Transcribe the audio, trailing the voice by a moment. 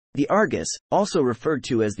The Argus, also referred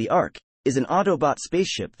to as the Ark, is an Autobot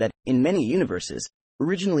spaceship that, in many universes,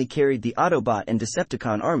 originally carried the Autobot and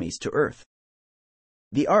Decepticon armies to Earth.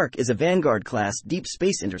 The Ark is a Vanguard-class deep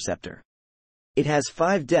space interceptor. It has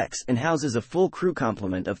 5 decks and houses a full crew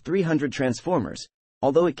complement of 300 Transformers,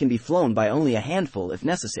 although it can be flown by only a handful if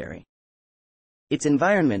necessary. Its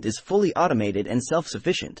environment is fully automated and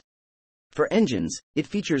self-sufficient. For engines, it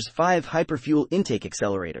features 5 hyperfuel intake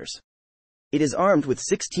accelerators. It is armed with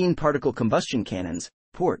 16 particle combustion cannons,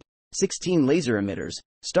 port, 16 laser emitters,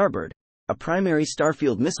 starboard, a primary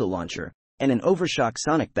Starfield missile launcher, and an overshock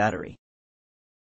sonic battery.